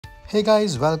Hey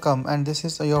guys, welcome, and this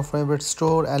is your favorite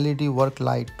store LED work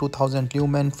light 2000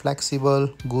 lumen flexible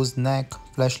gooseneck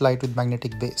flashlight with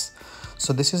magnetic base.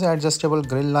 So this is an adjustable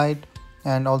grill light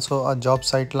and also a job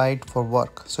site light for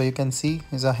work. So you can see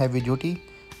is a heavy duty,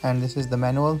 and this is the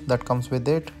manual that comes with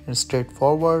it. It's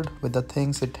straightforward with the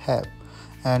things it have,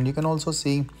 and you can also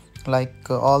see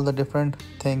all the different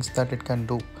things that it can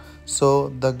do. So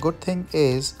the good thing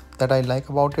is that I like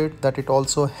about it that it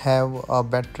also have a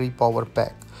battery power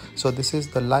pack. So this is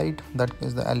the light, that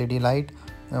is the LED light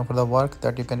for the work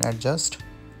that you can adjust,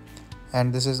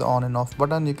 and this is on and off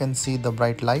button. You can see the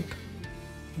bright light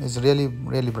is really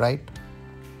bright,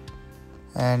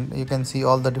 and you can see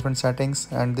all the different settings.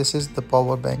 And this is the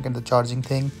power bank and the charging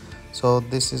thing. So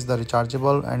this is the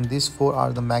rechargeable, and these four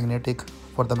are the magnetic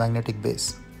for the magnetic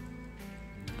base.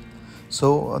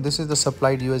 So this is the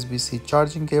supplied USB-C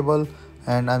charging cable,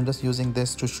 and I'm just using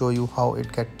this to show you how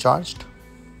it gets charged.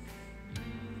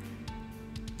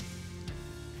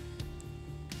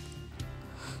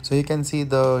 So you can see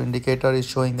the indicator is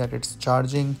showing that it's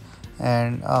charging,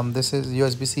 and this is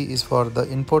USB-C is for the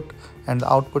input, and the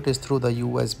output is through the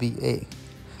USB-A.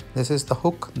 This is the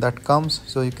hook that comes,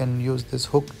 so you can use this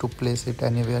hook to place it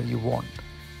anywhere you want.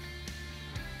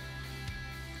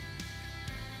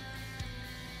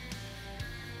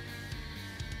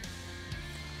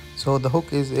 So the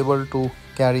hook is able to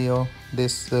carry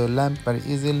this lamp very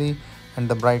easily, and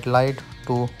the bright light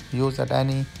to use at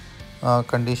any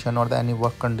condition or any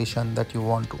work condition that you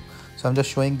want to. So I'm just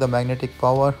showing the magnetic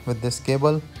power with this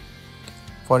cable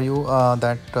for you,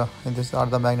 these are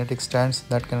the magnetic stands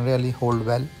that can really hold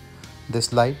well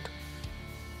this light.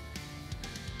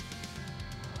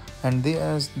 And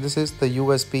this is the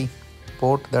USB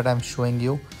port that I'm showing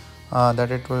you, that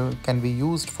can be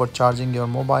used for charging your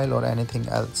mobile or anything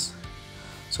else.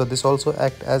 So this also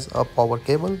acts as a power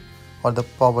cable or the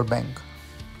power bank.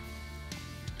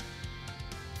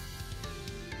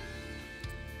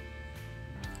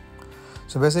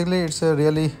 So basically it's a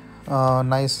really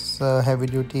nice heavy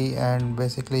duty, and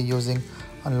basically using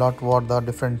a lot for the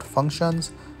different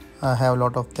functions, have a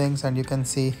lot of things. And you can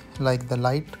see like the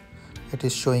light it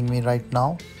is showing me right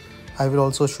now. I will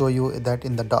also show you that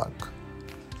in the dark.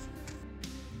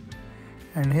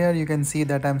 And here you can see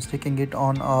that I'm sticking it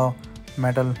on a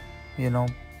metal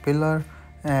pillar,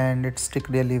 and it stick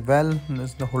really well.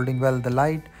 It's holding well the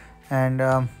light.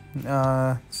 And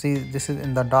see, this is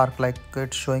in the dark, like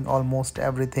it's showing almost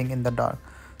everything in the dark.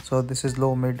 So this is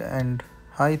low, mid and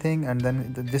high thing, and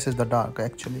then this is the dark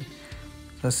actually.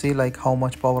 So see like how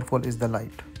much powerful is the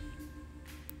light.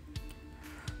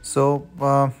 So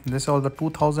this is all the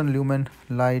 2000 lumen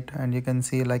light, and you can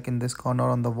see like in this corner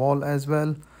on the wall as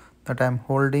well that I'm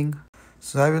holding.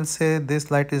 So I will say this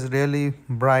light is really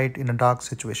bright in a dark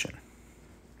situation.